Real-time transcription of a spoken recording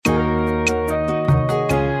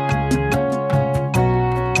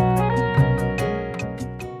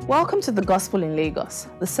Welcome to the Gospel in Lagos,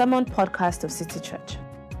 the sermon podcast of City Church.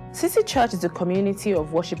 City Church is a community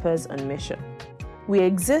of worshippers on mission. We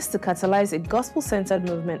exist to catalyze a gospel-centered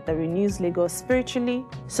movement that renews Lagos spiritually,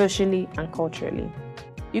 socially, and culturally.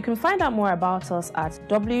 You can find out more about us at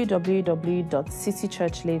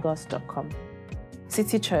www.citychurchlagos.com.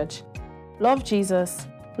 City Church. Love Jesus,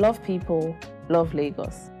 love people, love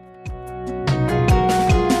Lagos.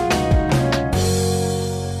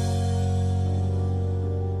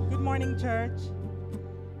 Good morning, church.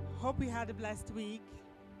 Hope we had a blessed week.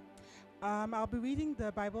 I'll be reading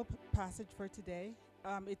the Bible passage for today.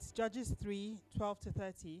 It's Judges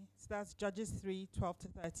 3:12-30. So that's Judges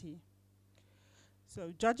 3:12-30.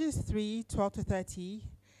 So Judges 3:12-30.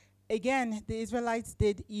 Again, the Israelites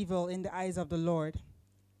did evil in the eyes of the Lord.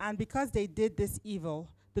 And because they did this evil,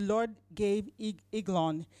 the Lord gave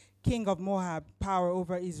Eglon, king of Moab, power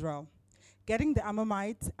over Israel, getting the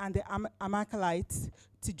Ammonites and the Amalekites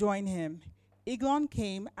to join him. Eglon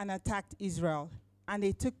came and attacked Israel, and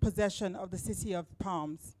they took possession of the city of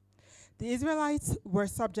palms. The Israelites were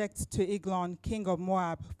subject to Eglon, king of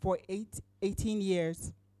Moab, for 18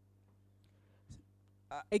 years.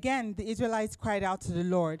 Again, the Israelites cried out to the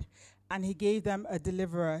Lord, and he gave them a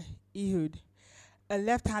deliverer, Ehud, a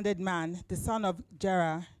left-handed man, the son of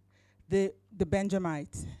Jerah, the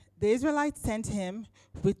Benjamite. The Israelites sent him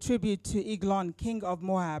with tribute to Eglon, king of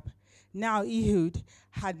Moab. Now Ehud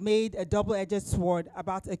had made a double-edged sword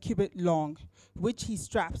about a cubit long, which he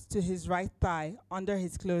strapped to his right thigh under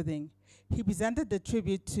his clothing. He presented the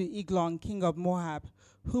tribute to Eglon, king of Moab,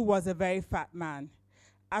 who was a very fat man.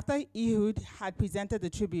 After Ehud had presented the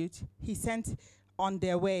tribute, he sent on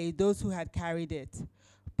their way those who had carried it.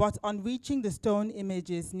 But on reaching the stone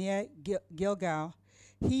images near Gilgal,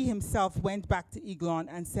 he himself went back to Eglon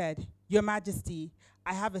and said, "Your Majesty,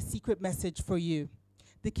 I have a secret message for you."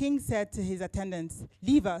 The king said to his attendants,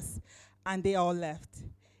 "Leave us," and they all left.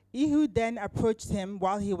 Ehud then approached him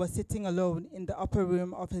while he was sitting alone in the upper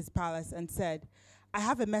room of his palace and said, "I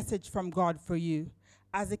have a message from God for you."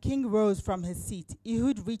 As the king rose from his seat,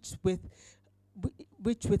 Ehud reached with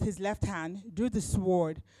his left hand, drew the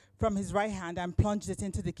sword from his right hand and plunged it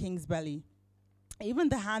into the king's belly. Even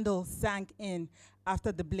the handle sank in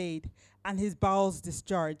after the blade, and his bowels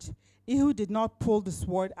discharged. Ehud did not pull the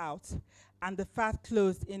sword out, and the fat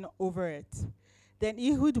closed in over it. Then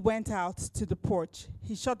Ehud went out to the porch.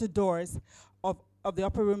 He shut the doors of the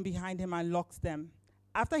upper room behind him and locked them.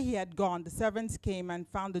 After he had gone, the servants came and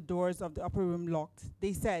found the doors of the upper room locked.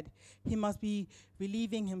 They said, "He must be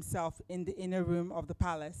relieving himself in the inner room of the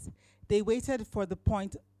palace." They waited till the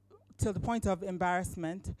point of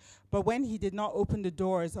embarrassment, but when he did not open the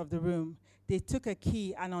doors of the room, they took a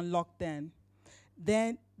key and unlocked them.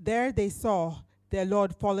 Then there they saw their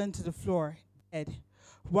lord fallen to the floor, dead.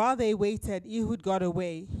 While they waited, Ehud got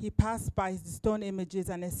away. He passed by the stone images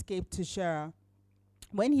and escaped to Sherah.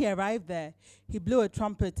 When he arrived there, he blew a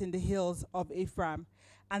trumpet in the hills of Ephraim,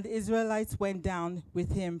 and the Israelites went down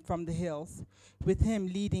with him from the hills, with him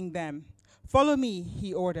leading them. "Follow me,"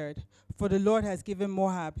 he ordered, "for the Lord has given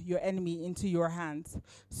Moab, your enemy, into your hands."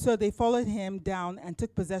 So they followed him down and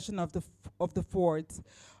took possession of the fords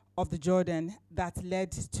of the Jordan that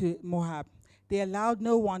led to Moab. They allowed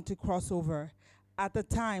no one to cross over. At the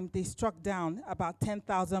time, they struck down about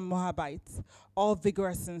 10,000 Moabites, all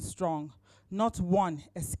vigorous and strong. Not one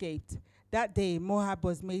escaped. That day, Moab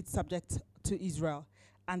was made subject to Israel,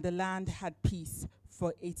 and the land had peace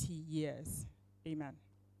for 80 years. Amen.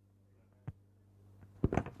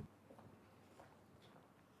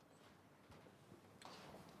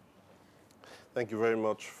 Thank you very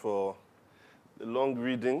much for the long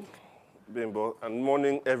reading, Bimbo, and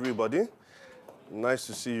morning, everybody. Nice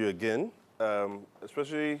to see you again,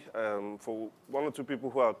 especially for one or two people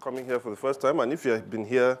who are coming here for the first time. And if you have been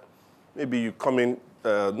here, maybe you come in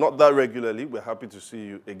not that regularly, we're happy to see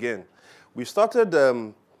you again. We started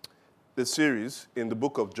the series in the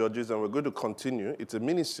book of Judges, and we're going to continue. It's a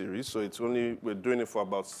mini-series, so we're doing it for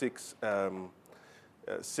about six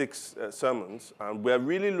sermons, and we're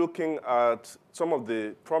really looking at some of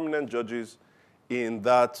the prominent judges in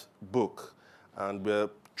that book, and we're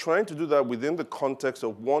trying to do that within the context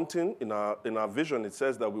of wanting, in our vision, it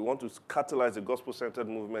says that we want to catalyze a gospel-centered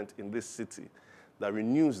movement in this city that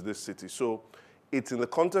renews this city. So it's in the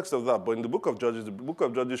context of that, but in the book of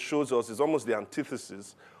Judges shows us, it's almost the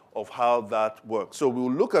antithesis of how that works. So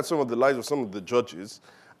we'll look at some of the lives of some of the judges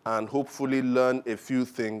and hopefully learn a few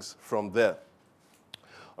things from there.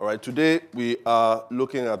 All right, today we are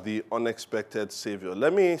looking at the unexpected Saviour.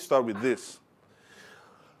 Let me start with this.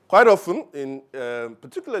 Quite often,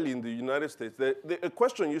 particularly in the United States, a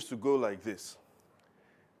question used to go like this.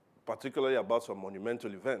 particularly about some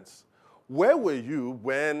monumental events. Where were you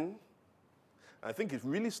when, I think it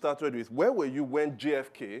really started with, where were you when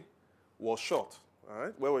JFK was shot? All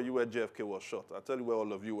right? Where were you when JFK was shot? I'll tell you where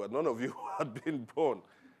all of you were. None of you had been born,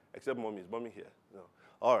 except mommy. Is mommy here? No.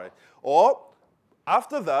 All right. Or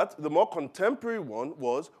after that, the more contemporary one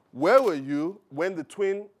was, where were you when the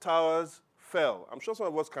Twin Towers fell? I'm sure some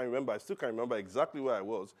of us can remember. I still can remember exactly where I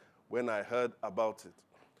was when I heard about it.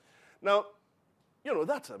 Now,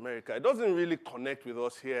 that's America. It doesn't really connect with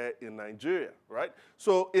us here in Nigeria, right?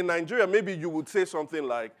 So in Nigeria, maybe you would say something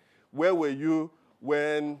like, where were you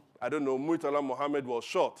when, I don't know, Murtala Mohammed was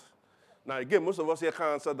shot? Now, again, most of us here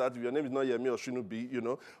can't answer that if your name is not Yemi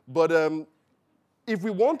Osunnuyi, But if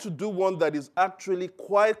we want to do one that is actually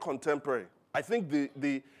quite contemporary, I think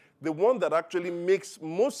the one that actually makes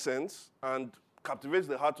most sense and captivates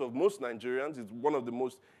the hearts of most Nigerians, is one of the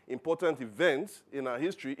most important events in our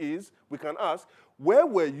history, is, we can ask, where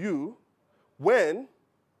were you when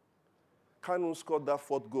Kanu scored that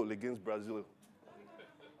fourth goal against Brazil?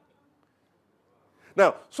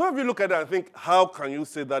 Now, some of you look at it and think, how can you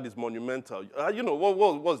say that is monumental?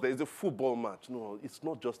 What was there? It's a football match. No, it's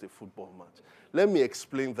not just a football match. Let me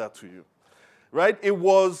explain that to you. Right? It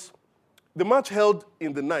was the match held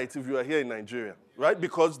in the night if you are here in Nigeria, right?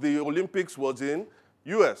 Because the Olympics was in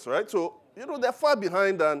US, right? So, they're far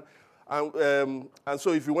behind, and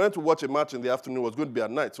so if you went to watch a match in the afternoon, it was going to be at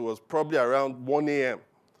night. So it was probably around 1 a.m.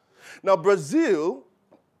 Now, Brazil,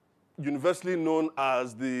 universally known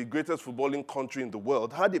as the greatest footballing country in the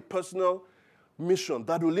world, had a personal mission,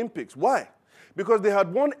 that Olympics. Why? Because they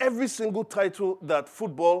had won every single title that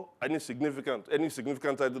football, any significant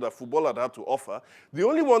title that football had to offer. The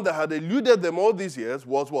only one that had eluded them all these years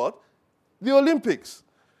was what? The Olympics.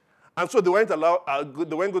 And so they weren't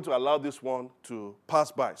going to allow this one to pass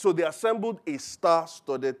by. So they assembled a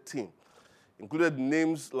star-studded team, included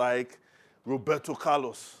names like Roberto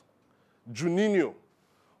Carlos, Juninho,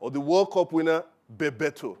 or the World Cup winner,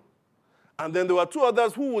 Bebeto. And then there were two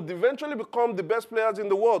others who would eventually become the best players in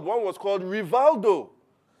the world. One was called Rivaldo.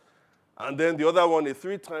 And then the other one, a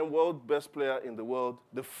 3-time world best player in the world,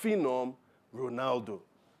 the phenom Ronaldo.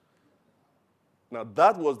 Now,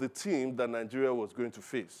 that was the team that Nigeria was going to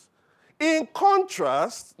face. In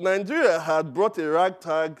contrast, Nigeria had brought a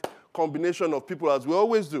ragtag combination of people, as we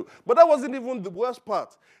always do. But that wasn't even the worst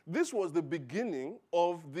part. This was the beginning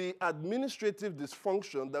of the administrative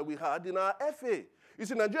dysfunction that we had in our FA. You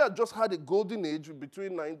see, Nigeria just had a golden age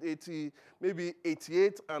between maybe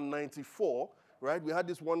 88 and 94, right? We had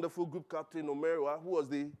this wonderful group captain, Omeruwa, who was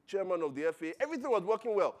the chairman of the FA. Everything was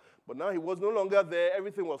working well. But now he was no longer there.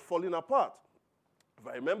 Everything was falling apart. If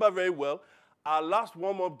I remember very well, our last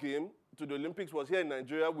warm-up game to the Olympics was here in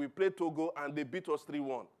Nigeria. We played Togo, and they beat us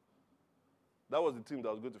 3-1. That was the team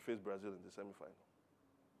that was going to face Brazil in the semifinal.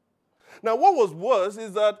 Now, what was worse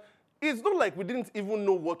is that it's not like we didn't even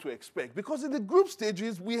know what to expect, because in the group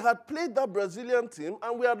stages, we had played that Brazilian team,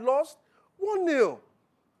 and we had lost 1-0.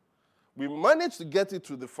 We managed to get it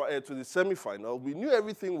to the semifinal. We knew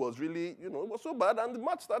everything was really, it was so bad, and the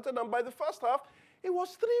match started, and by the first half, it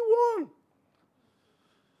was 3-1.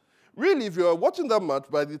 Really, if you were watching that match,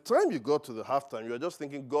 by the time you got to the halftime, you were just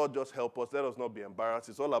thinking, God, just help us. Let us not be embarrassed.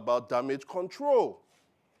 It's all about damage control.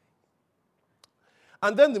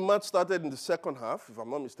 And then the match started in the second half. If I'm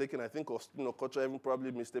not mistaken, I think Okocha even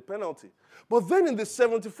probably missed a penalty. But then in the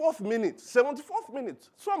 74th minute,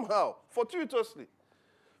 somehow, fortuitously,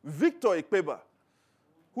 Victor Ikpeba,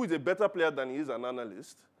 who is a better player than he is an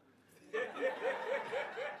analyst,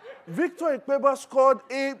 Victor Ikpeba scored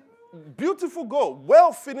a beautiful goal,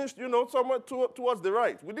 well finished, somewhere towards the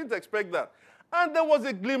right. We didn't expect that. And there was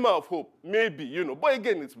a glimmer of hope, maybe, But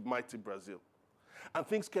again, it's mighty Brazil. And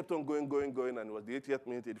things kept on going, and it was the 80th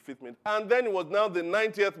minute, 85th minute. And then it was now the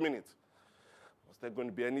 90th minute. Was there going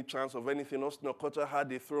to be any chance of anything else? Okocha had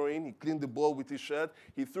a throw-in. He cleaned the ball with his shirt.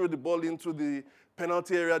 He threw the ball into the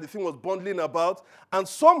penalty area. The thing was bundling about. And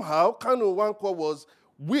somehow, Kanu Nwankwo was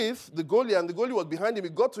with the goalie, and the goalie was behind him. He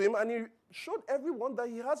got to him, and he showed everyone that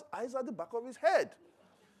he has eyes at the back of his head.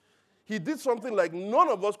 He did something like none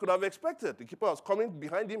of us could have expected. The keeper was coming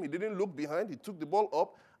behind him. He didn't look behind. He took the ball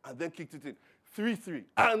up and then kicked it in. 3-3.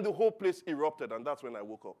 And the whole place erupted, and that's when I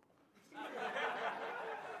woke up.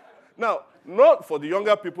 Now, not for the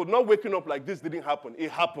younger people, not waking up like this didn't happen.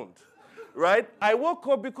 It happened, right? I woke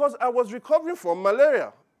up because I was recovering from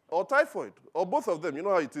malaria or typhoid, or both of them. You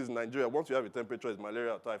know how it is in Nigeria. Once you have a temperature, it's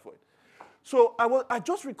malaria or typhoid. So I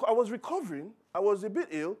was recovering. I was a bit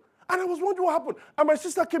ill, and I was wondering what happened. And my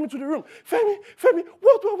sister came into the room. Femi,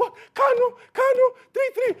 what? Kanu,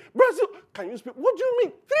 3-3, Brazil. Can you speak? What do you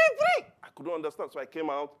mean? 3-3? I couldn't understand, so I came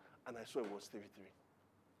out, and I saw it was 3-3.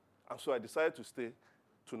 And so I decided to stay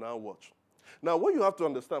to now watch. Now, what you have to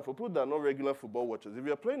understand, for people that are not regular football watchers, if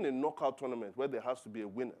you're playing a knockout tournament where there has to be a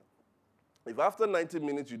winner, if after 90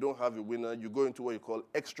 minutes you don't have a winner, you go into what you call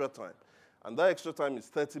extra time. And that extra time is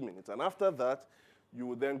 30 minutes. And after that, you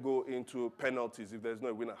will then go into penalties if there's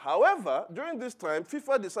no winner. However, during this time,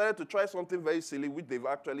 FIFA decided to try something very silly, which they've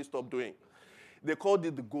actually stopped doing. They called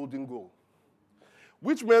it the golden goal,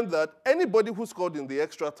 which meant that anybody who scored in the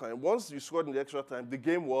extra time, once you scored in the extra time, the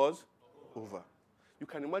game was over. You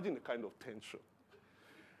can imagine the kind of tension.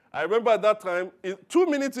 I remember at that time, 2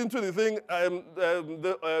 minutes into the thing,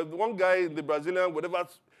 the one guy in the Brazilian, whatever,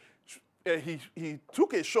 he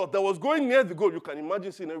took a shot that was going near the goal. You can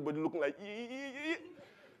imagine seeing everybody looking like,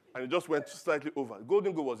 and it just went slightly over.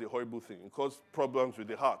 Golden goal was a horrible thing. It caused problems with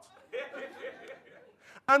the heart.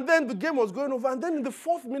 And then the game was going over. And then in the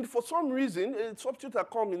 4th minute, for some reason, a substitute had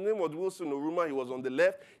come. His name was Wilson Oruma. He was on the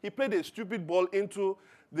left. He played a stupid ball into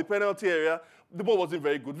the penalty area. The ball wasn't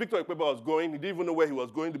very good. Victor Ekpeba was going. He didn't even know where he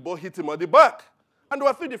was going. The ball hit him at the back. And there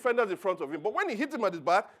were 3 defenders in front of him. But when he hit him at his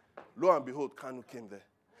back, lo and behold, Kanu came there.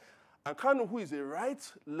 And Kanu, who is a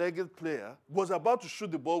right-legged player, was about to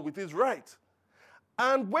shoot the ball with his right.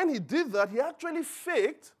 And when he did that, he actually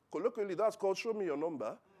faked. Colloquially, that's called show me your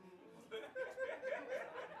number.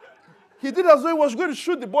 He did as though he was going to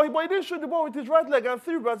shoot the ball, but he didn't shoot the ball with his right leg, and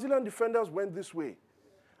 3 Brazilian defenders went this way.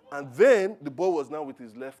 And then the ball was now with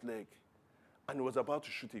his left leg, and he was about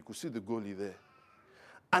to shoot it. You could see the goalie there.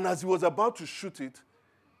 And as he was about to shoot it,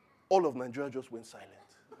 all of Nigeria just went silent.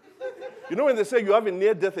 You know when they say you have a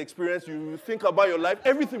near-death experience, you think about your life,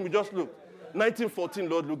 everything we just looked. 1914,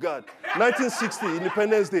 Lord Lugard. 1960,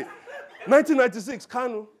 Independence Day. 1996,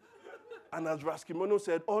 Kanu. And as Raskimono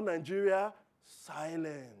said, all Nigeria,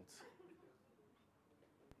 silent.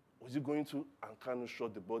 Was he going to? And Kanu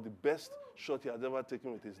shot the ball. The best shot he has ever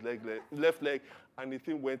taken with his left leg, and the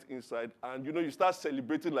thing went inside. And you start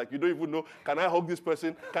celebrating like you don't even know, can I hug this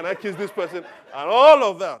person? Can I kiss this person? And all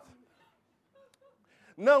of that.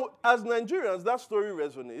 Now, as Nigerians, that story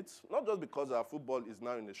resonates, not just because our football is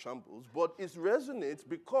now in a shambles, but it resonates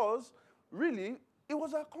because, really, it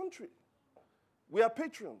was our country. We are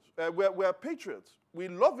patrons. We are patriots. We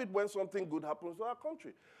love it when something good happens to our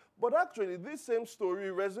country. But actually, this same story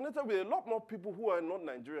resonated with a lot more people who are not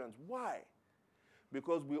Nigerians. Why?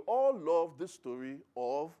 Because we all love the story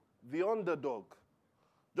of the underdog.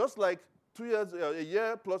 Just like a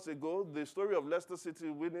year plus ago, the story of Leicester City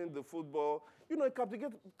winning the football, it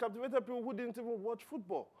captivated people who didn't even watch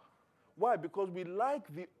football. Why? Because we like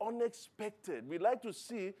the unexpected. We like to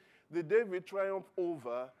see the David triumph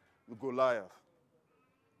over the Goliath.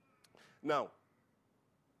 Now,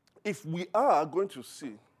 if we are going to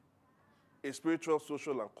see a spiritual,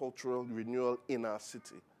 social, and cultural renewal in our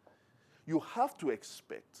city, you have to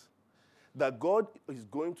expect that God is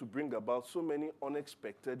going to bring about so many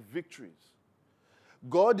unexpected victories.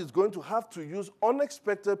 God is going to have to use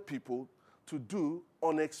unexpected people to do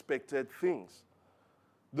unexpected things.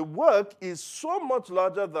 The work is so much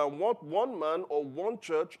larger than what one man or one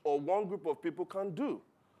church or one group of people can do.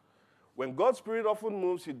 When God's Spirit often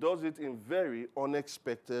moves, he does it in very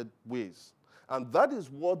unexpected ways. And that is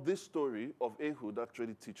what this story of Ehud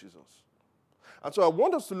actually teaches us. And so I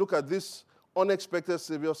want us to look at this unexpected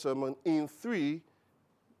Saviour sermon in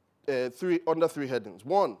under three headings.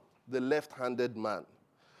 1, the left-handed man.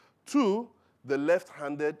 2, the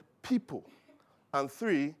left-handed people. And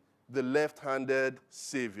 3, the left-handed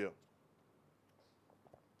Savior.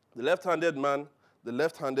 The left-handed man, the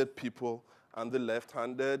left-handed people, and the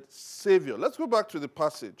left-handed Savior. Let's go back to the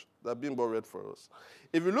passage that Bimbo read for us.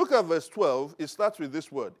 If you look at verse 12, it starts with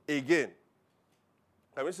this word, again.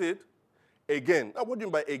 Can we see it? Again. Now, what do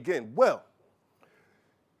you mean by again? Well,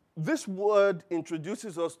 this word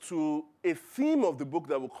introduces us to a theme of the book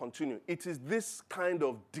that will continue. It is this kind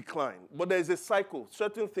of decline. But there is a cycle.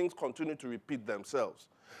 Certain things continue to repeat themselves.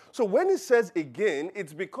 So when it says again,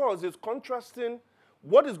 it's because it's contrasting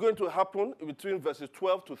what is going to happen between verses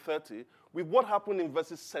 12 to 30 with what happened in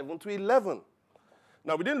verses 7 to 11.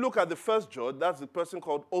 Now, we didn't look at the first judge. That's the person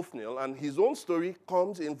called Othniel, and his own story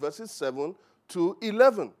comes in verses 7 to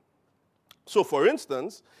 11. So, for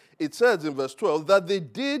instance, it says in verse 12 that they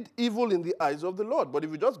did evil in the eyes of the Lord. But if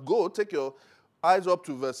you just take your eyes up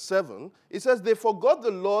to verse 7, it says they forgot the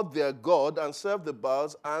Lord their God and served the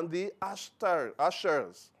Baals and the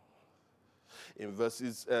Asherahs. In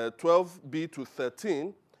verses 12b to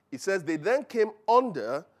 13, it says they then came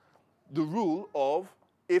under the rule of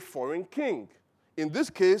a foreign king. In this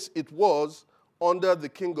case, it was under the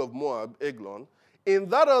king of Moab, Eglon. In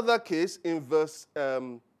that other case, in verse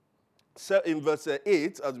 8,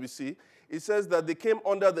 as we see, it says that they came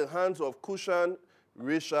under the hands of Cushan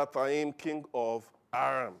Reshathaim, king of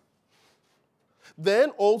Aram. Then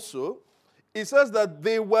also, it says that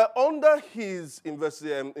they were under his, in verse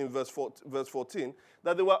 14,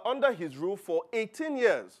 that they were under his rule for 18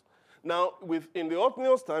 years. Now, in the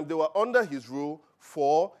Othniel's time, they were under his rule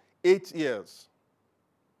for 8 years.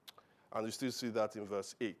 And you still see that in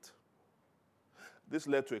verse 8. This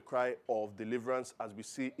led to a cry of deliverance, as we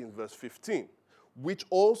see in verse 15, which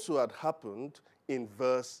also had happened in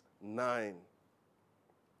verse 9.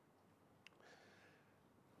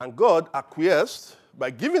 And God acquiesced by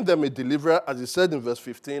giving them a deliverer, as he said in verse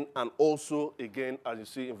 15, and also again, as you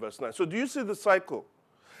see in verse 9. So do you see the cycle?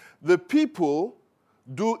 The people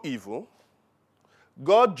do evil.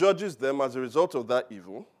 God judges them as a result of that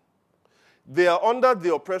evil. They are under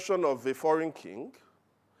the oppression of a foreign king.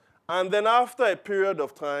 And then after a period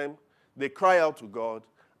of time, they cry out to God,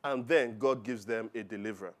 and then God gives them a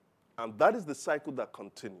deliverer. And that is the cycle that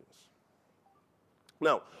continues.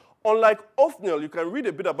 Now, unlike Othniel, you can read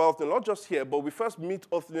a bit about Othniel, not just here, but we first meet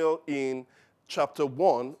Othniel in chapter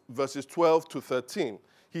 1, verses 12 to 13.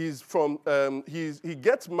 He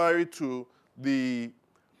gets married to the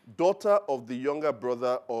daughter of the younger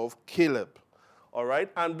brother of Caleb. All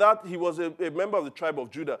right? And that he was a member of the tribe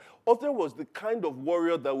of Judah. Othniel was the kind of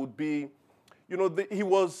warrior that would be, he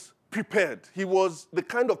was prepared. He was the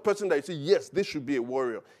kind of person that you say, yes, this should be a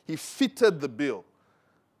warrior. He fitted the bill.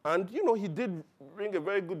 And, he did bring a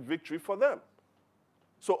very good victory for them.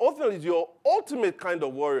 So Othniel is your ultimate kind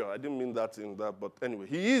of warrior. I didn't mean that in that, but anyway,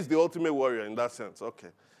 he is the ultimate warrior in that sense. Okay.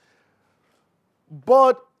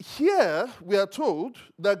 But here we are told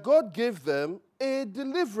that God gave them a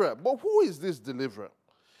deliverer. But who is this deliverer?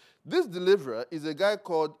 This deliverer is a guy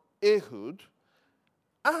called Ehud,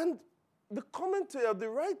 and the commentator, the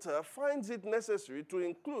writer, finds it necessary to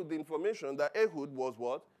include the information that Ehud was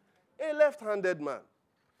what? A left-handed man.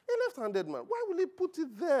 A left-handed man. Why will he put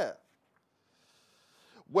it there?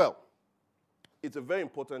 Well, it's a very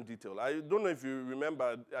important detail. I don't know if you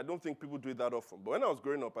remember, I don't think people do it that often, but when I was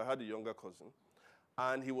growing up, I had a younger cousin,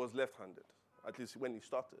 and he was left-handed, at least when he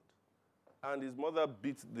started. And his mother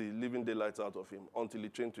beat the living daylights out of him until he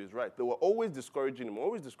changed to his right. They were always discouraging him,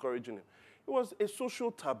 always discouraging him. It was a social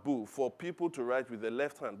taboo for people to write with their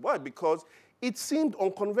left hand. Why? Because it seemed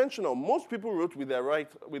unconventional. Most people wrote with their right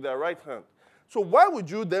hand. So why would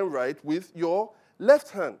you then write with your left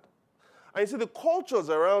hand? And you see, the cultures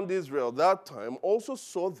around Israel that time also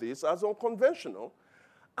saw this as unconventional.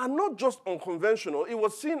 And not just unconventional, it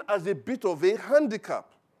was seen as a bit of a handicap.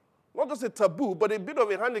 Not just a taboo, but a bit of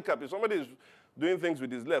a handicap. If somebody is doing things with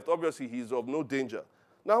his left, obviously he's of no danger.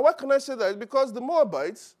 Now, why can I say that? It's because the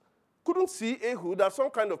Moabites couldn't see Ehud as some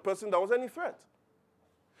kind of person that was any threat.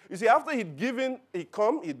 You see, after he'd given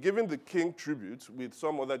the king tribute with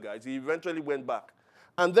some other guys, he eventually went back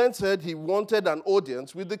and then said he wanted an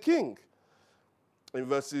audience with the king. In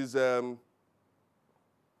verses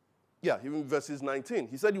 19.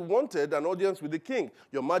 He said he wanted an audience with the king.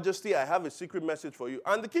 Your Majesty, I have a secret message for you.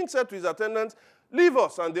 And the king said to his attendants, leave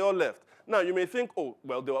us, and they all left. Now, you may think, oh,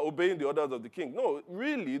 well, they were obeying the orders of the king. No,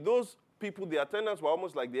 really, those people, the attendants, were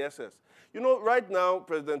almost like the SS. Right now,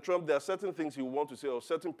 President Trump, there are certain things he will want to say or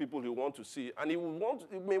certain people he will want to see, and he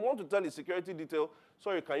may want to tell his security detail,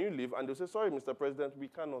 sorry, can you leave? And they'll say, sorry, Mr. President, we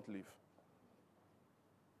cannot leave.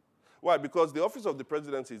 Why? Because the office of the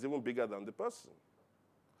presidency is even bigger than the person.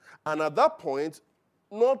 And at that point,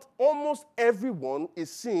 not almost everyone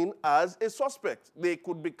is seen as a suspect. They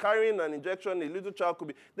could be carrying an injection, a little child could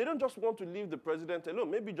be. They don't just want to leave the president alone,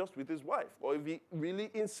 maybe just with his wife, or if he really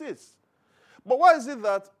insists. But why is it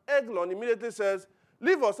that Eglon immediately says,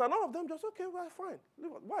 leave us, and all of them just, okay, well, fine.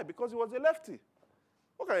 Leave us. Why? Because he was a lefty.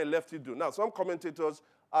 What can a lefty do? Now, some commentators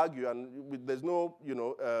argue, and there's no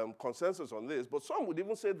consensus on this, but some would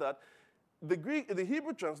even say that the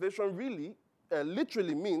Hebrew translation really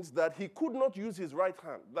literally means that he could not use his right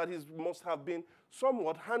hand, that he must have been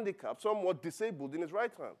somewhat handicapped, somewhat disabled in his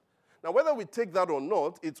right hand. Now, whether we take that or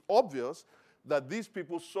not, it's obvious that these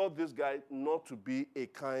people saw this guy not to be a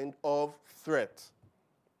kind of threat.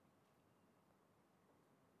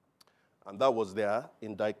 And that was their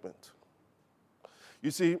indictment.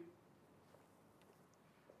 You see,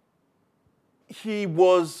 he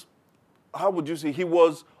was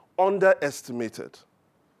underestimated.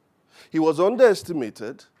 He was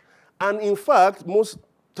underestimated, and in fact, most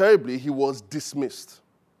terribly, he was dismissed.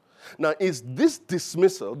 Now, is this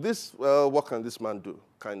dismissal, what can this man do?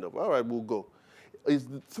 Kind of, all right, we'll go. It's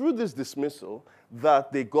through this dismissal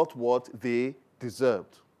that they got what they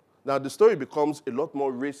deserved. Now, the story becomes a lot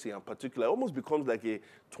more racy and particular. It almost becomes like a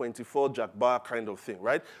 24 Jack Bauer kind of thing,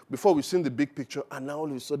 right? Before we've seen the big picture, and now all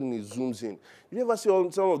of a sudden it zooms in. You ever see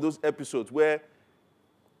some of those episodes where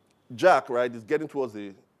Jack, right, is getting towards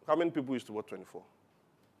how many people used to watch 24?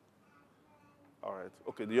 All right.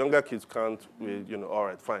 Okay, the younger kids can't, all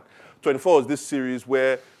right, fine. 24 was this series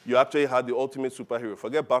where you actually had the ultimate superhero.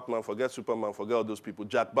 Forget Batman, forget Superman, forget all those people.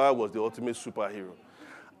 Jack Bauer was the ultimate superhero.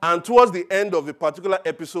 And towards the end of a particular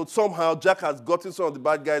episode, somehow Jack has gotten some of the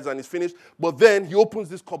bad guys and is finished, but then he opens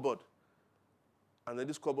this cupboard. And then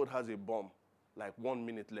this cupboard has a bomb, like 1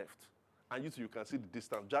 minute left. And you can see the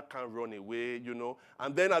distance. Jack can't run away,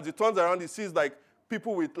 And then as he turns around, he sees like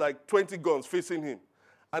people with like 20 guns facing him.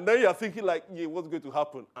 And then you're thinking like, yeah, what's going to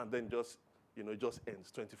happen? And then it just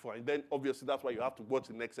ends 24. And then obviously that's why you have to watch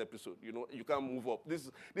the next episode. You can't move up. This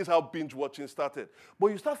is how binge watching started. But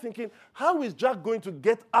you start thinking, how is Jack going to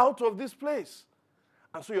get out of this place?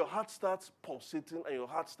 And so your heart starts pulsating and your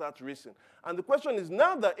heart starts racing. And the question is,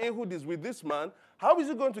 now that Ehud is with this man, how is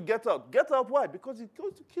he going to get out? Get out why? Because he's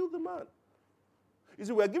going to kill the man. You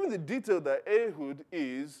see, we're given the detail that Ehud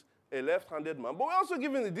is a left-handed man, but we're also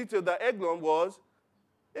given the detail that Eglon was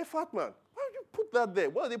a fat man. Why would you put that there?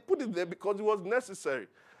 Well, they put it there because it was necessary.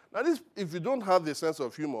 Now, if you don't have the sense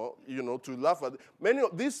of humor, to laugh at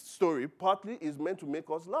this story partly is meant to make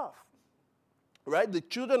us laugh. Right? The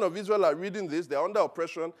children of Israel are reading this. They're under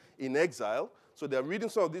oppression in exile. So they're reading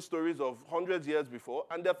some of these stories of hundreds of years before,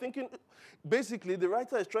 and they're thinking, basically, the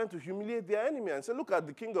writer is trying to humiliate their enemy and say, look at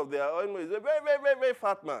the king of their enemy. He's a very, very, very, very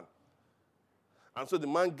fat man. And so the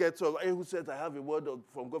man gets up. Who says, I have a word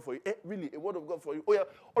from God for you? Really, a word of God for you? Oh, yeah.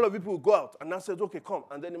 All of you people will go out. And that says, okay, come.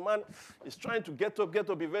 And then the man is trying to get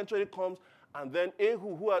up, eventually comes. And then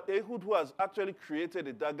Ehud, who has actually created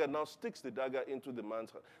a dagger, now sticks the dagger into the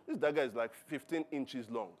man's hand. This dagger is like 15 inches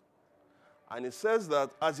long. And it says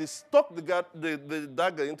that as he stuck the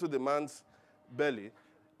dagger into the man's belly,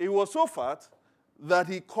 it was so fat that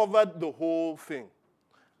he covered the whole thing.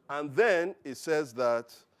 And then it says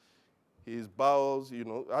that his bowels,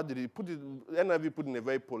 how did he put it? NIV put it in a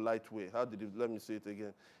very polite way. How did he, let me say it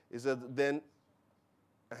again. He said, then,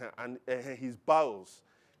 his bowels,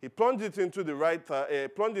 he plunged it into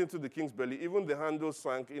plunged into the king's belly. Even the handle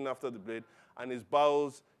sank in after the blade, and his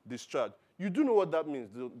bowels discharged. You do know what that means,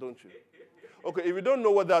 don't you? Okay, if you don't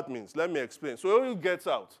know what that means, let me explain. So he gets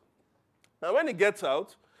out. Now, when he gets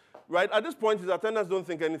out, right, at this point, his attendants don't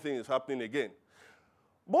think anything is happening again.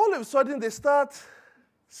 But all of a sudden, they start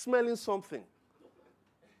smelling something.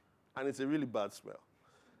 And it's a really bad smell.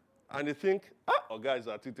 And they think, guys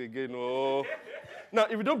are at it again. Oh. Now,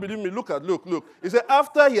 if you don't believe me, look. He said,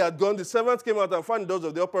 after he had gone, the servants came out and found the doors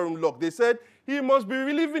of the upper room locked. They said, he must be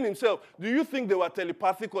relieving himself. Do you think they were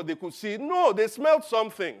telepathic or they could see? No, they smelled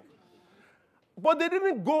something. But they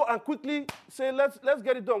didn't go and quickly say, let's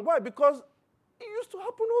get it done. Why? Because it used to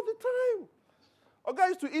happen all the time. Oga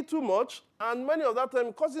used to eat too much, and many of that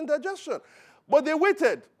time caused indigestion. But they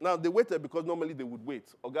waited. Now, they waited because normally they would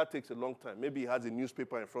wait. Oga takes a long time. Maybe he has a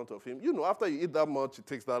newspaper in front of him. After you eat that much, it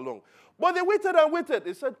takes that long. But they waited and waited.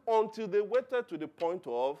 They said until they waited to the point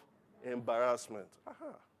of embarrassment.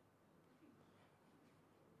 Aha.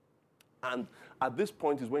 And at this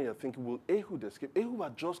point is when you're thinking, will Ehud escape? Ehud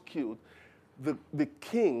had just killed the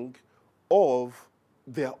king of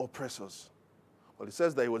their oppressors. Well, it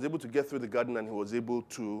says that he was able to get through the garden and he was able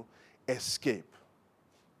to escape.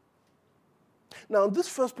 Now, on this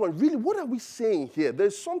first point, really, what are we saying here?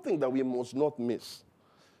 There's something that we must not miss.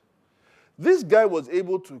 This guy was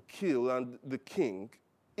able to kill the king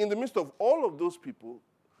in the midst of all of those people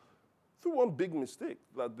through one big mistake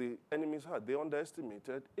that the enemies had. They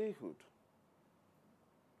underestimated Ehud.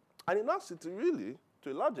 And in our city, really,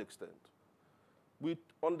 to a large extent, we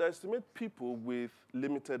underestimate people with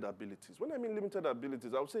limited abilities. When I mean limited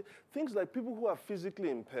abilities, I would say things like people who are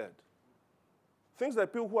physically impaired. Things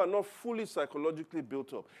like people who are not fully psychologically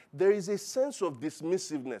built up. There is a sense of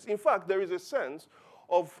dismissiveness. In fact, there is a sense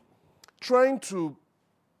of trying to,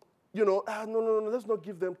 no, let's not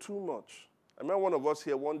give them too much. I remember one of us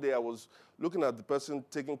here, one day I was looking at the person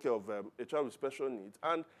taking care of a child with special needs,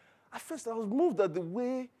 and at first I was moved at the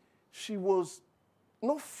way she was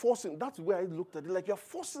not forcing. That's the way I looked at it. Like, you're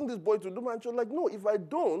forcing this boy to do my job. Like, no, if I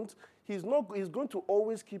don't, he's going to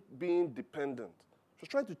always keep being dependent. So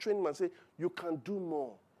trying to train him and say, you can do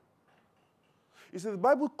more. You see, the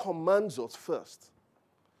Bible commands us first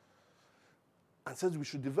and says we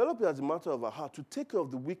should develop it as a matter of our heart to take care of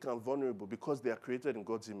the weak and vulnerable because they are created in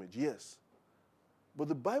God's image. Yes. But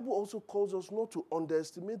the Bible also calls us not to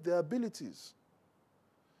underestimate their abilities.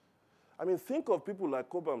 I mean, think of people like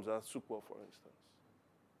Kobam Zasukwa, for instance.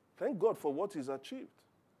 Thank God for what he's achieved.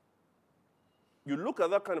 You look at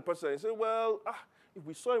that kind of person and you say, well, if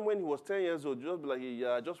we saw him when he was 10 years old, you'd just be like,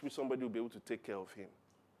 yeah, I just wish somebody would be able to take care of him.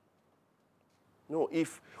 No,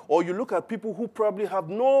 or you look at people who probably have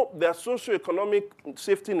their socioeconomic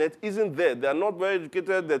safety net isn't there. They are not very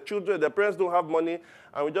educated, their children, their parents don't have money,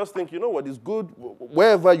 and we just think, you know what, it's good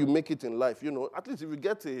wherever you make it in life. At least if you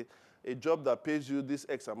get a job that pays you this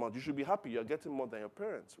X amount, you should be happy you're getting more than your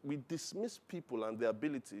parents. We dismiss people and their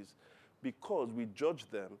abilities because we judge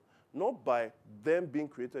them not by them being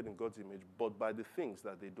created in God's image, but by the things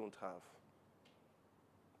that they don't have.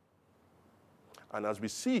 And as we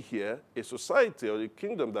see here, a society or a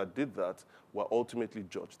kingdom that did that were ultimately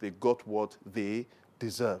judged. They got what they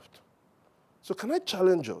deserved. So can I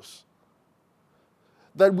challenge us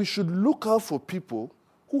that we should look out for people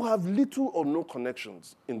who have little or no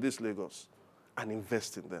connections in this Lagos and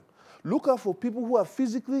invest in them? Look out for people who are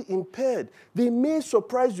physically impaired. They may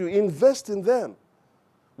surprise you. Invest in them.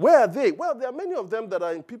 Where are they? Well, there are many of them that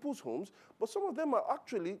are in people's homes, but some of them are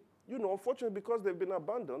actually, unfortunately, because they've been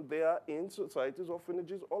abandoned, they are in societies,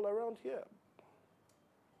 orphanages all around here.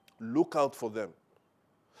 Look out for them.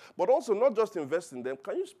 But also, not just invest in them,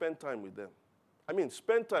 can you spend time with them? I mean,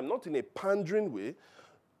 spend time not in a pandering way,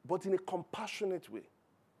 but in a compassionate way.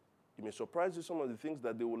 It may surprise you some of the things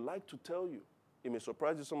that they would like to tell you. It may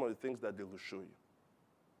surprise you some of the things that they will show you.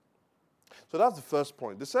 So that's the first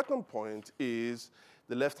point. The second point is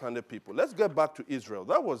the left-handed people. Let's get back to Israel.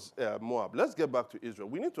 That was Moab. Let's get back to Israel.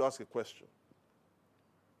 We need to ask a question.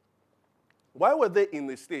 Why were they in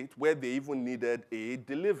a state where they even needed a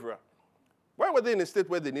deliverer? Why were they in a state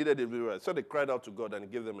where they needed a deliverer? So they cried out to God and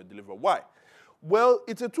he gave them a deliverer. Why? Well,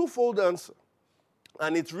 it's a twofold answer.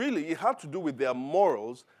 And it had to do with their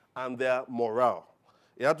morals and their morale.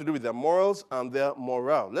 It had to do with their morals and their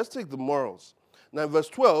morale. Let's take the morals. Now, in verse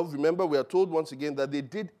 12, remember, we are told once again that they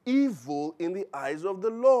did evil in the eyes of the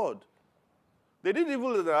Lord. They did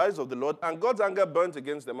evil in the eyes of the Lord, and God's anger burnt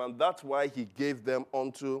against them, and that's why he gave them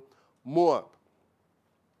unto Moab.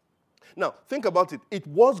 Now, think about it. It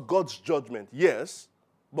was God's judgment, yes,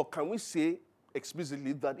 but can we say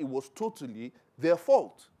explicitly that it was totally their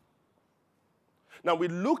fault? Now, we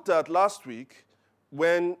looked at last week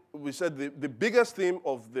when we said the biggest theme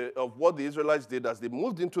of what the Israelites did as they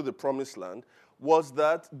moved into the promised land was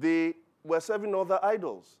that they were serving other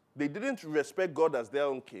idols. They didn't respect God as their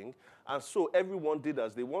own king, and so everyone did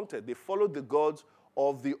as they wanted. They followed the gods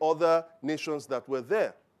of the other nations that were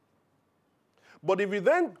there. But if we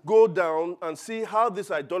then go down and see how this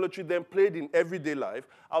idolatry then played in everyday life,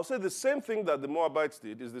 I'll say the same thing that the Moabites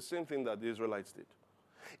did is the same thing that the Israelites did.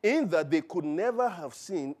 In that they could never have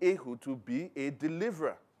seen Ehud to be a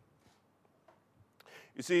deliverer.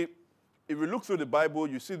 You see, if you look through the Bible,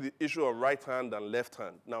 you see the issue of right hand and left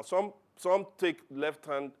hand. Now, some take left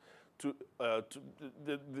hand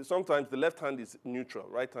sometimes the left hand is neutral,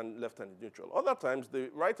 right hand, left hand is neutral. Other times, the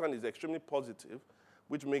right hand is extremely positive,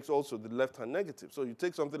 which makes also the left hand negative. So you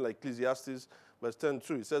take something like Ecclesiastes, verse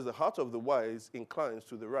 10:2, it says, the heart of the wise inclines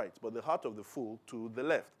to the right, but the heart of the fool to the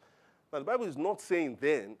left. Now, the Bible is not saying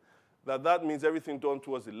then that means everything done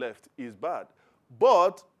towards the left is bad.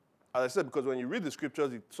 But, as I said, because when you read the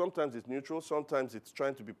scriptures, sometimes it's neutral, sometimes it's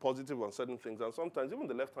trying to be positive on certain things, and sometimes even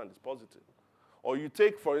the left hand is positive. Or you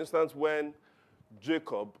take, for instance, when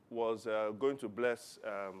Jacob was going to bless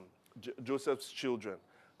Joseph's children.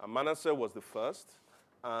 And Manasseh was the first,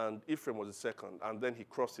 and Ephraim was the second. And then he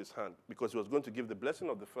crossed his hand because he was going to give the blessing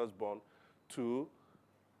of the firstborn to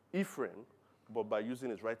Ephraim, but by using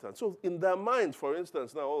his right hand. So in their minds, for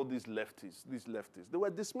instance, now all these lefties, they were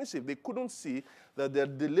dismissive. They couldn't see that their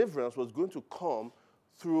deliverance was going to come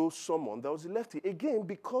through someone that was a lefty. Again,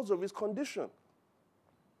 because of his condition.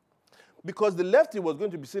 Because the lefty was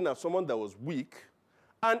going to be seen as someone that was weak.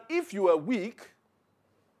 And if you were weak,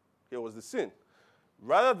 here was the sin.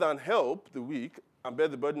 Rather than help the weak and bear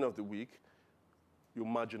the burden of the weak, you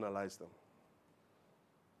marginalize them.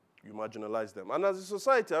 You marginalize them. And as a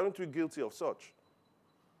society, aren't we guilty of such?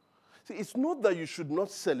 See, it's not that you should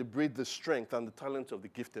not celebrate the strength and the talent of the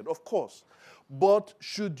gifted, of course. But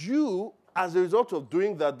should you, as a result of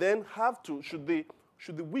doing that, then should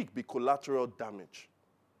the weak be collateral damage?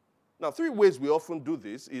 Now, 3 ways we often do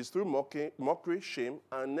this is through mockery, shame,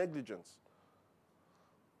 and negligence.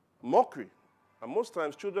 Mockery. And most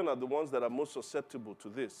times, children are the ones that are most susceptible to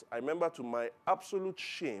this. I remember to my absolute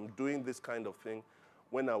shame doing this kind of thing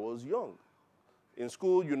when I was young. In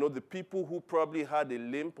school, the people who probably had a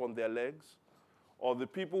limp on their legs, or the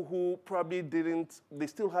people who probably they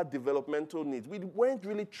still had developmental needs. We weren't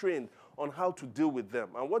really trained on how to deal with them.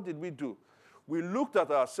 And what did we do? We looked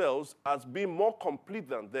at ourselves as being more complete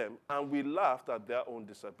than them, and we laughed at their own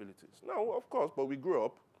disabilities. Now, of course, but we grew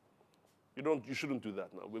up. You shouldn't do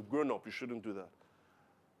that now. We've grown up. You shouldn't do that.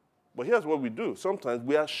 But here's what we do. Sometimes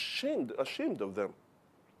we are ashamed of them.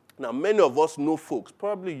 Now, many of us know folks,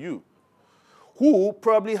 probably you, who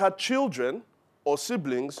probably had children or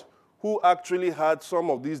siblings who actually had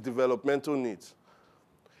some of these developmental needs.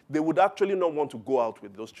 They would actually not want to go out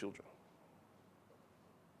with those children.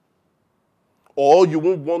 Or you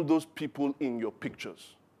won't want those people in your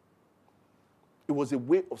pictures. It was a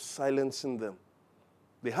way of silencing them.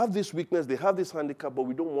 They have this weakness, they have this handicap, but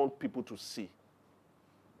we don't want people to see.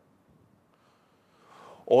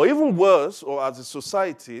 Or even worse, or as a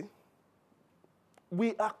society,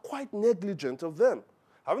 we are quite negligent of them.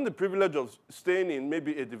 Having the privilege of staying in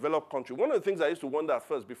maybe a developed country, one of the things I used to wonder at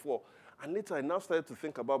first before, and later I now started to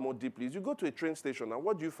think about more deeply, is you go to a train station, and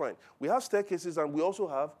what do you find? We have staircases, and we also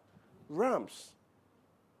have ramps.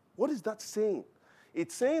 What is that saying?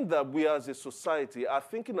 It's saying that we as a society are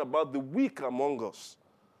thinking about the weak among us.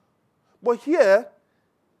 But here,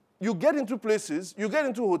 you get into places, you get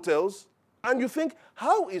into hotels, and you think,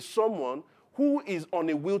 how is someone who is on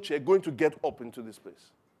a wheelchair going to get up into this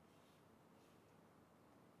place?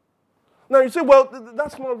 Now you say, well,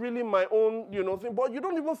 that's not really my own, thing, but you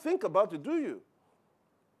don't even think about it, do you?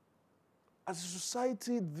 As a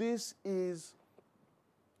society, this is,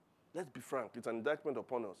 let's be frank, it's an indictment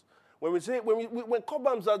upon us. When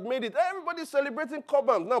Cobhams had made it, everybody's celebrating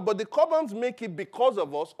Cobhams now, but the Cobhams make it because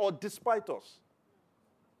of us or despite us.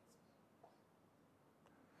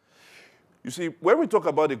 You see, when we talk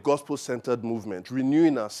about a gospel-centered movement,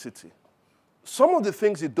 renewing our city, some of the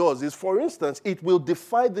things it does is, for instance, it will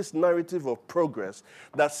defy this narrative of progress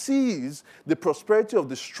that sees the prosperity of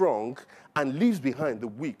the strong and leaves behind the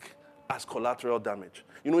weak as collateral damage.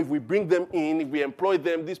 If we bring them in, if we employ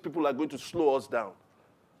them, these people are going to slow us down.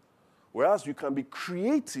 Whereas you can be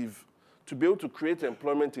creative to be able to create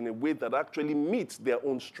employment in a way that actually meets their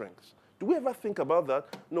own strengths. Do we ever think about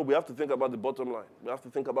that? No, we have to think about the bottom line. We have to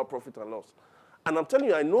think about profit and loss. And I'm telling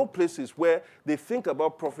you, I know places where they think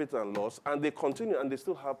about profit and loss, and they continue, and they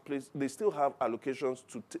still have allocations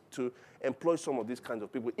to employ some of these kinds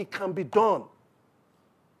of people. It can be done.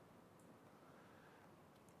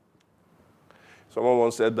 Someone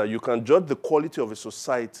once said that you can judge the quality of a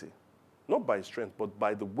society not by its strength, but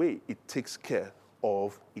by the way it takes care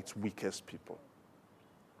of its weakest people.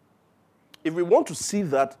 If we want to see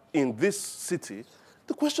that in this city,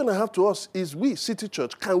 the question I have to ask is, we, City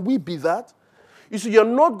Church, can we be that? You see, you're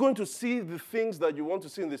not going to see the things that you want to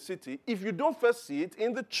see in the city if you don't first see it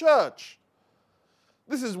in the church.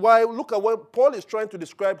 This is why, look at what Paul is trying to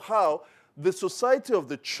describe, how the society of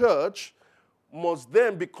the church must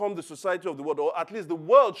then become the society of the world, or at least the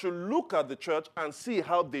world should look at the church and see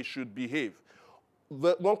how they should behave.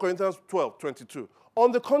 1 Corinthians 12:22.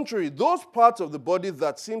 On the contrary, those parts of the body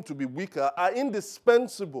that seem to be weaker are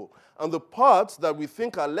indispensable, and the parts that we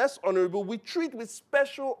think are less honorable we treat with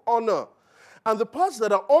special honor. And the parts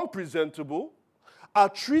that are unpresentable are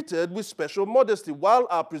treated with special modesty, while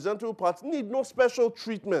our presentable parts need no special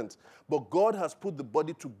treatment. But God has put the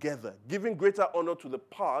body together, giving greater honor to the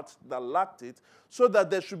parts that lacked it, so that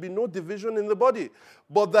there should be no division in the body,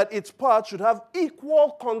 but that its parts should have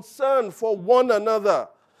equal concern for one another.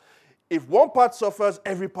 If one part suffers,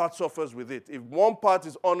 every part suffers with it. If one part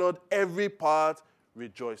is honored, every part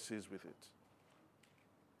rejoices with it.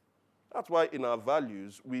 That's why in our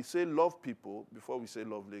values, we say love people before we say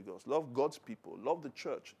love Lagos. Love God's people. Love the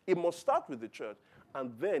church. It must start with the church,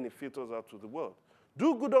 and then it filters out to the world.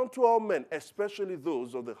 Do good unto all men, especially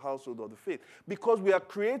those of the household of the faith, because we are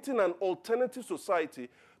creating an alternative society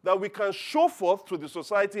that we can show forth to the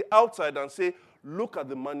society outside and say, look at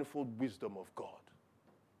the manifold wisdom of God.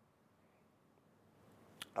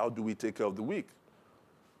 How do we take care of the weak?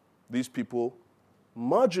 These people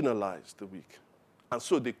marginalize the weak. And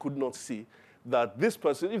so they could not see that this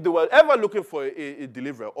person, if they were ever looking for a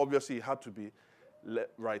deliverer, obviously it had to be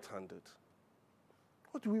right-handed.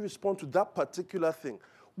 How do we respond to that particular thing?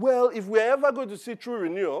 Well, if we're ever going to see true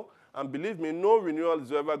renewal, and believe me, no renewal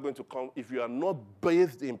is ever going to come if you are not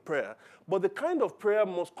bathed in prayer. But the kind of prayer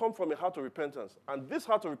must come from a heart of repentance. And this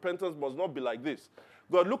heart of repentance must not be like this.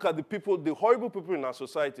 God, look at the people, the horrible people in our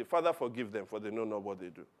society. Father, forgive them, for they know not what they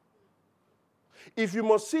do. If you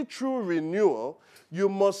must see true renewal, you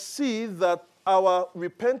must see that our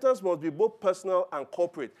repentance must be both personal and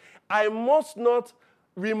corporate. I must not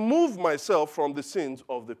remove myself from the sins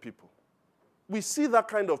of the people. We see that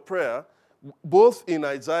kind of prayer both in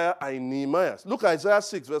Isaiah and in Nehemiah. Look at Isaiah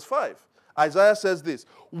 6, verse 5. Isaiah says this,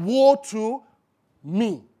 "Woe to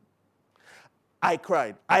me! I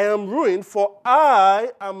cried, I am ruined, for I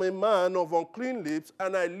am a man of unclean lips,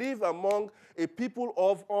 and I live among a people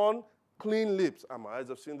of unclean lips. And my eyes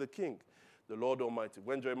have seen the King, the Lord Almighty.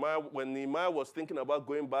 When Nehemiah was thinking about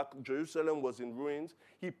going back, Jerusalem was in ruins.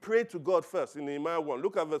 He prayed to God first in Nehemiah 1.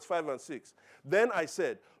 Look at verse 5 and 6. Then I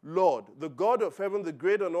said, Lord, the God of heaven, the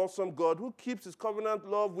great and awesome God, who keeps his covenant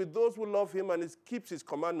love with those who love him and keeps his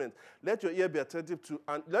commandments, let your ear be attentive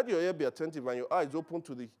and your eyes open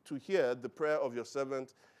to hear the prayer of your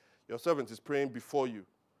servant. Your servant is praying before you,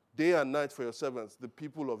 day and night for your servants, the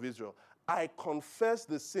people of Israel. I confess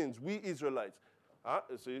the sins, we Israelites.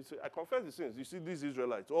 So you say, I confess the sins. You see these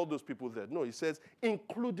Israelites, all those people there. No, he says,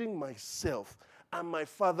 including myself and my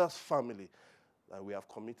father's family, that we have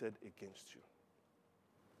committed against you.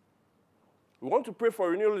 We want to pray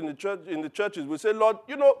for renewal in the churches. We say, Lord,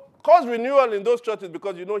 cause renewal in those churches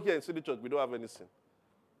because here in City Church we don't have any sin.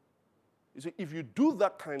 You see, if you do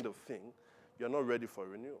that kind of thing, you're not ready for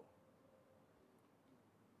renewal.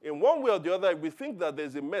 In one way or the other, if we think that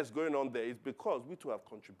there's a mess going on there, it's because we too have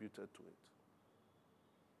contributed to it.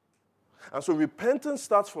 And so repentance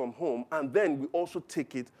starts from home, and then we also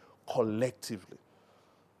take it collectively.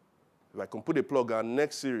 If I can put a plug, our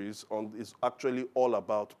next series is actually all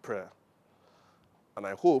about prayer. And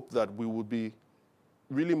I hope that we will be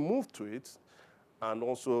really moved to it and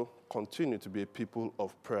also continue to be a people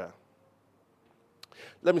of prayer.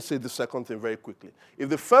 Let me say the second thing very quickly. If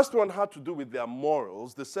the first one had to do with their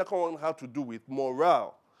morals, the second one had to do with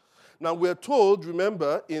morale. Now, we're told,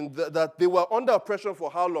 remember, that they were under oppression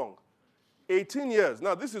for how long? 18 years.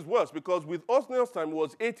 Now, this is worse because with Othniel's time, it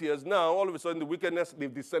was 8 years. Now, all of a sudden, the wickedness,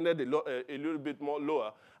 they've descended a little bit more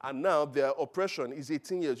lower. And now their oppression is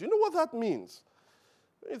 18 years. You know what that means?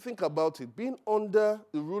 When you think about it, being under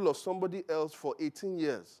the rule of somebody else for 18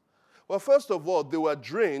 years. Well, first of all, they were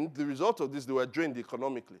drained. The result of this, they were drained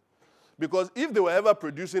economically. Because if they were ever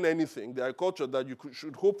producing anything, the agriculture that you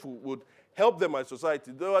should hope would help them as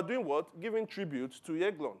society, they were doing what? Giving tribute to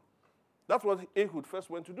Eglon. That's what Ehud first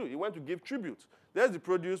went to do. He went to give tribute. There's the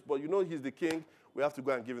produce, but he's the king. We have to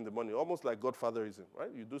go and give him the money. Almost like godfatherism, right?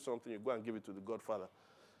 You do something, you go and give it to the godfather.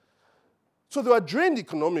 So they were drained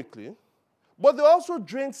economically, but they were also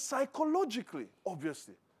drained psychologically,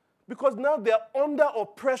 obviously. Because now they're under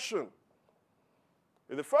oppression.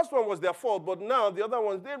 The first one was their fault, but now the other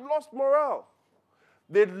ones, they've lost morale.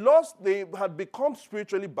 They had become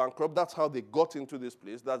spiritually bankrupt. That's how they got into this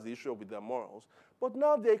place. That's the issue with their morals. But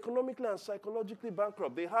now they're economically and psychologically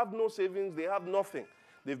bankrupt. They have no savings. They have nothing.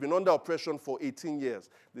 They've been under oppression for 18 years.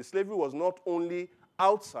 The slavery was not only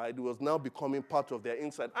outside, it was now becoming part of their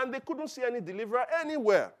inside. And they couldn't see any deliverer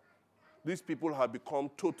anywhere. These people have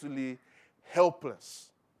become totally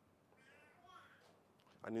helpless.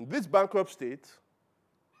 And in this bankrupt state,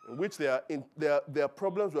 in which their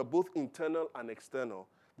problems were both internal and external,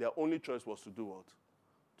 their only choice was to do what?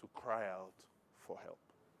 To cry out for help,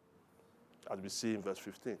 as we see in verse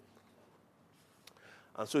 15.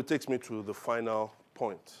 And so it takes me to the final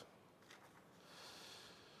point.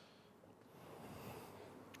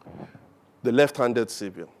 The left-handed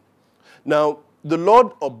Savior. Now, the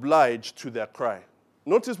Lord obliged to their cry.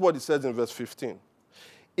 Notice what it says in verse 15.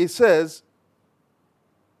 It says,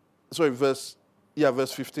 verse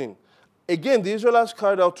 15. Again, the Israelites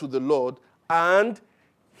cried out to the Lord, and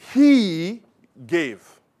he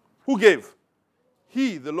gave. Who gave?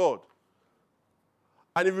 He, the Lord.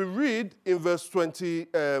 And if we read in verse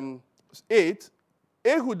 28,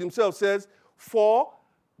 Ehud himself says, for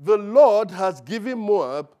the Lord has given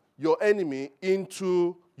Moab, your enemy,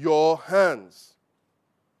 into your hands.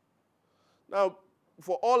 Now,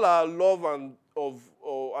 for all our love and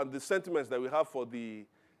the sentiments that we have for the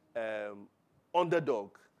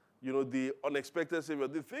underdog, the unexpected Savior,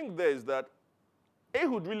 the thing there is that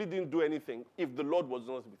Ehud really didn't do anything if the Lord was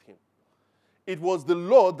not with him. It was the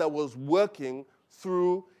Lord that was working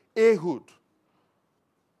through Ehud.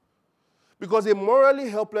 Because a morally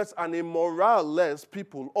helpless and a morale-less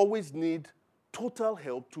people always need total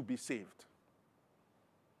help to be saved.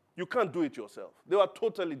 You can't do it yourself. They are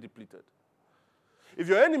totally depleted. If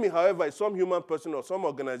your enemy, however, is some human person or some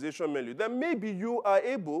organization mainly, then maybe you are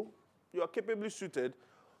capably suited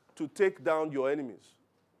to take down your enemies,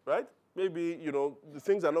 right? Maybe, the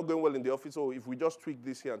things are not going well in the office, or if we just tweak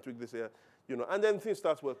this here and tweak this here, and then things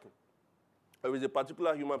start working. Or with a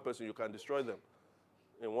particular human person, you can destroy them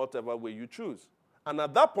in whatever way you choose. And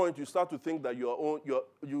at that point, you start to think that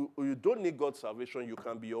you don't need God's salvation. You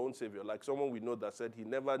can be your own savior. Like someone we know that said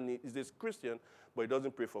he's a Christian, but he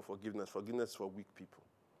doesn't pray for forgiveness. Forgiveness for weak people.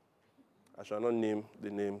 I shall not name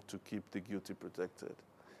the name to keep the guilty protected.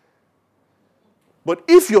 But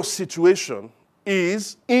if your situation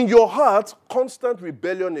is, in your heart, constant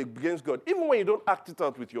rebellion against God, even when you don't act it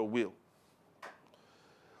out with your will,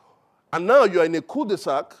 and now you're in a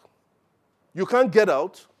cul-de-sac, you can't get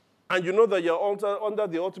out, and you know that you're under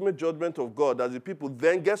the ultimate judgment of God as the people,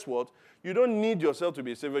 then guess what? You don't need yourself to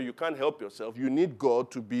be a savior. You can't help yourself. You need God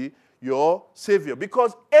to be your savior.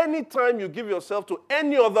 Because anytime you give yourself to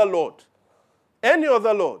any other lord,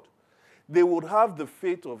 they would have the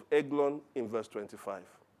fate of Eglon in verse 25.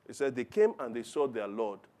 It said, they came and they saw their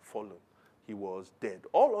Lord fallen. He was dead.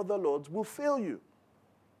 All other lords will fail you.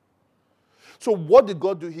 So what did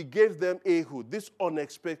God do? He gave them Ehud, this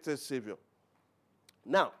unexpected savior.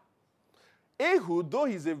 Now, Ehud, though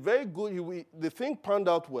he's a very good, the thing panned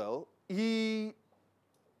out well, he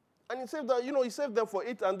saved them, he saved them for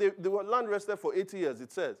 8, and they were land rested for 80 years,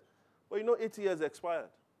 it says. But 80 years expired.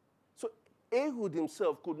 So Ehud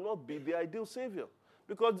himself could not be the ideal savior.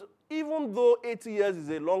 Because even though 80 years is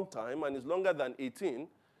a long time, and is longer than 18,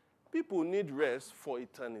 people need rest for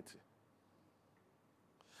eternity.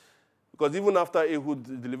 Because even after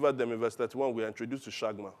Ehud delivered them in verse 31, we are introduced to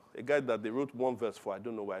Shagma, a guy that they wrote one verse for. I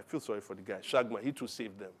don't know why. I feel sorry for the guy. Shagma, he too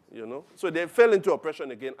saved them, So they fell into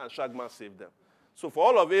oppression again, and Shagma saved them. So for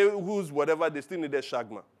all of Ehud's whatever, they still needed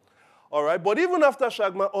Shagma. All right? But even after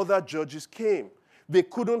Shagma, other judges came. They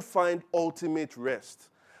couldn't find ultimate rest.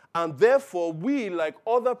 And therefore, we, like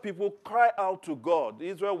other people, cry out to God.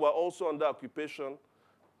 Israel were also under occupation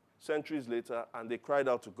centuries later, and they cried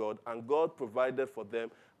out to God, and God provided for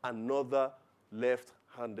them another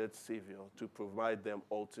left-handed savior to provide them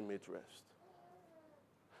ultimate rest.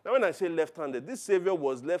 Now, when I say left-handed, this savior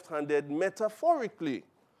was left-handed metaphorically.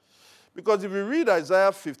 Because if you read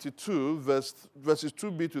Isaiah 52, verses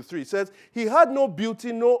 2b to 3, it says, he had no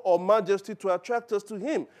beauty, or majesty to attract us to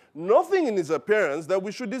him. Nothing in his appearance that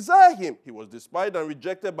we should desire him. He was despised and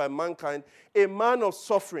rejected by mankind, a man of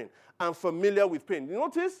suffering and familiar with pain. You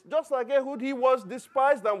notice, just like Ehud, he was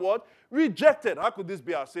despised and what? Rejected. How could this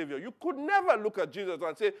be our savior? You could never look at Jesus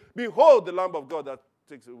and say, behold the Lamb of God that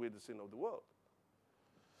takes away the sin of the world.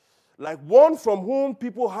 Like one from whom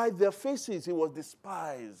people hide their faces, he was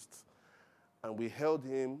despised. And we held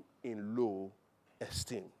him in low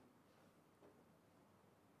esteem.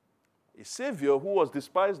 A savior who was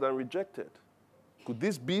despised and rejected. Could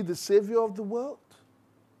this be the savior of the world?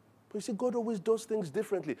 But you see, God always does things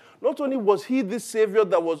differently. Not only was he this savior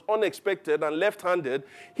that was unexpected and left-handed,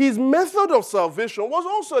 his method of salvation was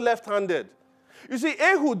also left-handed. You see,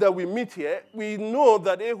 Ehud that we meet here, we know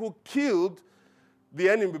that Ehud killed the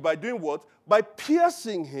enemy by doing what? By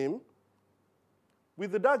piercing him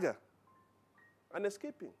with the dagger and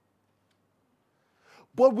escaping.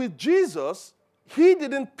 But with Jesus, he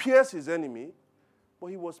didn't pierce his enemy, but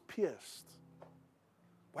he was pierced.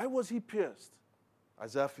 Why was he pierced?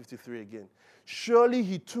 Isaiah 53 again. Surely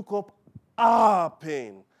he took up our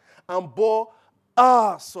pain and bore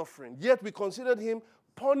our suffering. Yet we considered him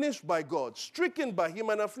punished by God, stricken by him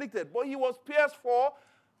and afflicted. But he was pierced for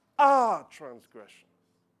our transgression.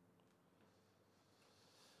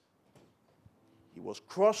 He was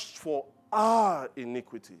crushed for our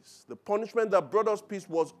iniquities. The punishment that brought us peace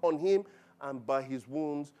was on him, and by his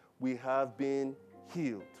wounds we have been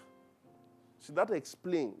healed. See, that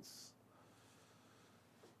explains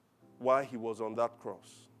why he was on that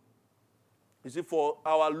cross. You see, for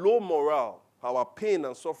our low morale, our pain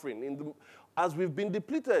and suffering, as we've been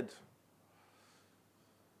depleted,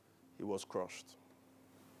 he was crushed.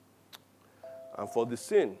 And for the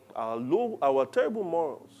sin, our terrible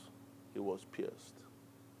morals, he was pierced.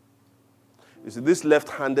 You see, this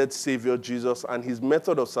left-handed Savior, Jesus, and his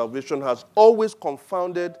method of salvation has always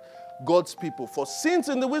confounded God's people. For since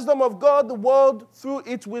in the wisdom of God, the world through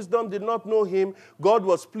its wisdom did not know him, God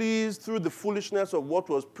was pleased through the foolishness of what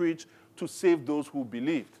was preached to save those who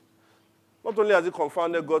believed. Not only has it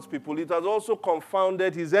confounded God's people, it has also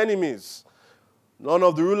confounded his enemies. None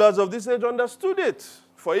of the rulers of this age understood it.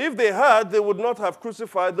 For if they had, they would not have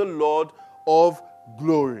crucified the Lord of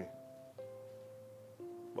glory.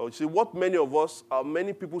 But you see, what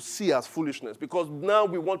many people see as foolishness, because now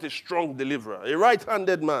we want a strong deliverer, a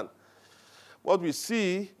right-handed man. What we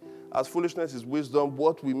see as foolishness is wisdom.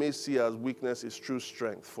 What we may see as weakness is true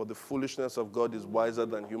strength. For the foolishness of God is wiser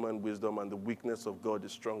than human wisdom, and the weakness of God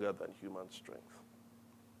is stronger than human strength.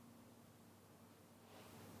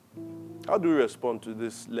 How do we respond to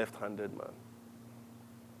this left-handed man?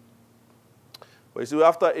 Well, you see,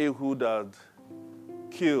 after Ehud had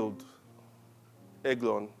killed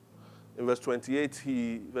Eglon, in verse 28,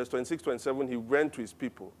 verse 26, 27, he ran to his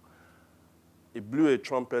people. He blew a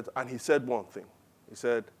trumpet, and he said one thing. He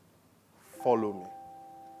said, follow me.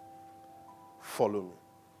 Follow me.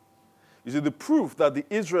 You see, the proof that the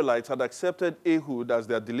Israelites had accepted Ehud as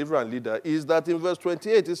their deliverer and leader is that in verse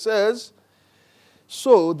 28 it says,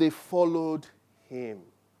 so they followed him.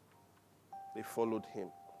 They followed him.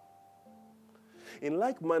 In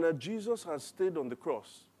like manner, Jesus has stayed on the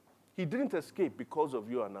cross. He didn't escape because of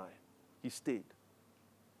you and I. He stayed.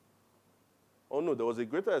 Oh no, there was a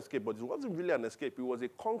greater escape, but it wasn't really an escape. It was a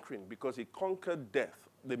conquering because he conquered death,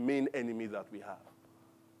 the main enemy that we have.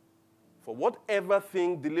 For whatever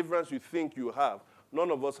thing, deliverance you think you have,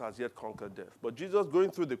 none of us has yet conquered death. But Jesus,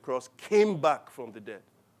 going through the cross, came back from the dead.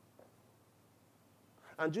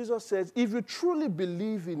 And Jesus says, if you truly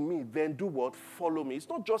believe in me, then do what? Follow me. It's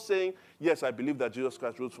not just saying, yes, I believe that Jesus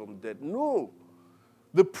Christ rose from the dead. No.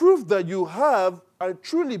 The proof that you have and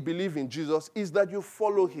truly believe in Jesus is that you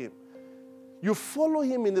follow him. You follow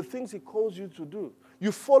him in the things he calls you to do.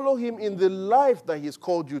 You follow him in the life that he's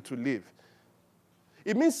called you to live.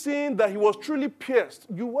 It means seeing that he was truly pierced.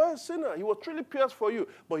 You were a sinner. He was truly pierced for you.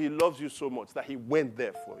 But he loves you so much that he went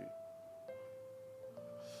there for you.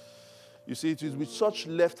 You see, it is with such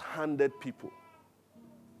left-handed people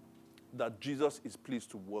that Jesus is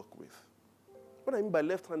pleased to work with. What I mean by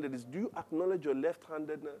left-handed is, do you acknowledge your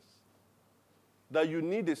left-handedness? That you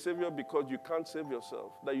need a Savior because you can't save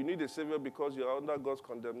yourself. That you need a Savior because you're under God's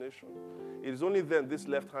condemnation. It is only then this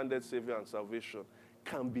left-handed Savior and salvation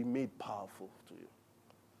can be made powerful to you.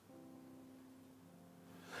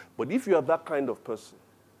 But if you are that kind of person,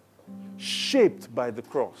 shaped by the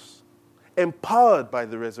cross, empowered by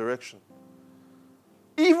the resurrection,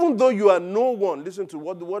 even though you are no one, listen to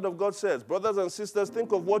what the Word of God says. Brothers and sisters,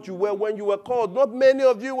 think of what you were when you were called. Not many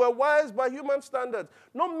of you were wise by human standards.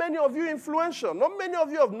 Not many of you influential. Not many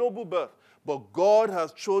of you of noble birth. But God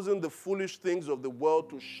has chosen the foolish things of the world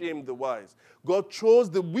to shame the wise. God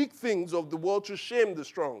chose the weak things of the world to shame the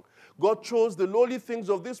strong. God chose the lowly things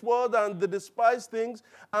of this world and the despised things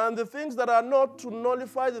and the things that are not to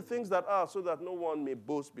nullify the things that are, so that no one may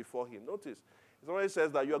boast before him. Notice, somebody says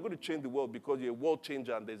that you are going to change the world because you're a world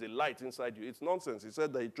changer and there's a light inside you. It's nonsense. He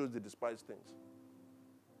said that he chose the despised things.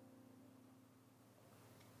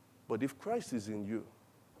 But if Christ is in you,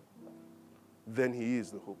 then he is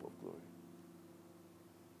the hope of glory.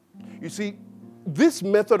 You see, this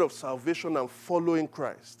method of salvation and following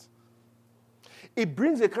Christ, it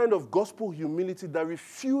brings a kind of gospel humility that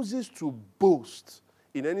refuses to boast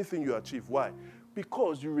in anything you achieve. Why?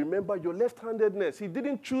 Because you remember your left-handedness. He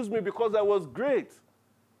didn't choose me because I was great.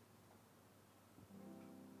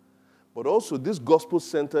 But also, this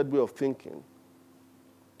gospel-centered way of thinking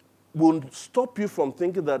will stop you from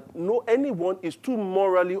thinking that anyone is too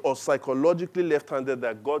morally or psychologically left-handed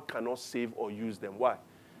that God cannot save or use them. Why?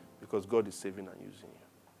 Because God is saving and using you.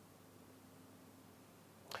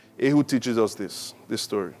 Ehud teaches us this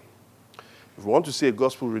story. If we want to see a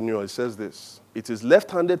gospel renewal, it says this. It is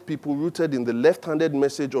left-handed people rooted in the left-handed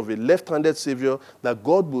message of a left-handed Savior that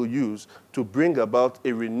God will use to bring about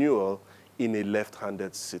a renewal in a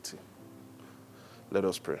left-handed city. Let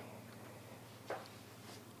us pray.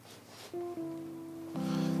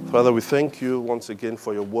 Father, we thank you once again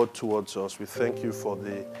for your word towards us. We thank you for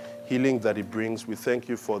the healing that it brings. We thank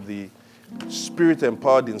you for the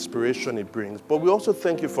Spirit-empowered inspiration it brings. But we also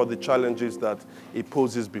thank you for the challenges that it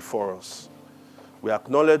poses before us. We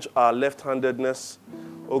acknowledge our left-handedness,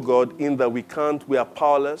 oh God, in that we are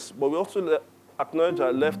powerless. But we also acknowledge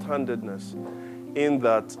our left-handedness in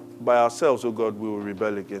that by ourselves, oh God, we will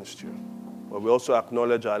rebel against you. But we also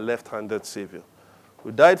acknowledge our left-handed Savior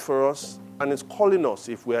who died for us and is calling us.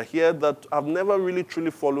 If we are here that have never really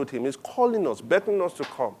truly followed him, he's calling us, beckoning us to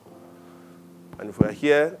come. And if we are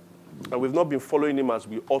here and we've not been following him as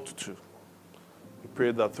we ought to, we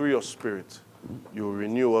pray that through your Spirit, you will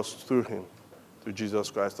renew us through him. Through Jesus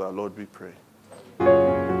Christ our Lord, we pray.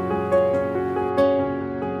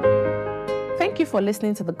 Thank you for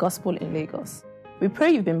listening to the Gospel in Lagos. We pray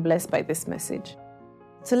you've been blessed by this message.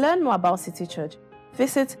 To learn more about City Church,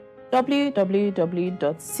 visit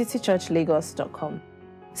www.citychurchlagos.com.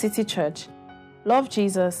 City Church. Love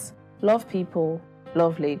Jesus, love people,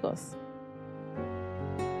 love Lagos.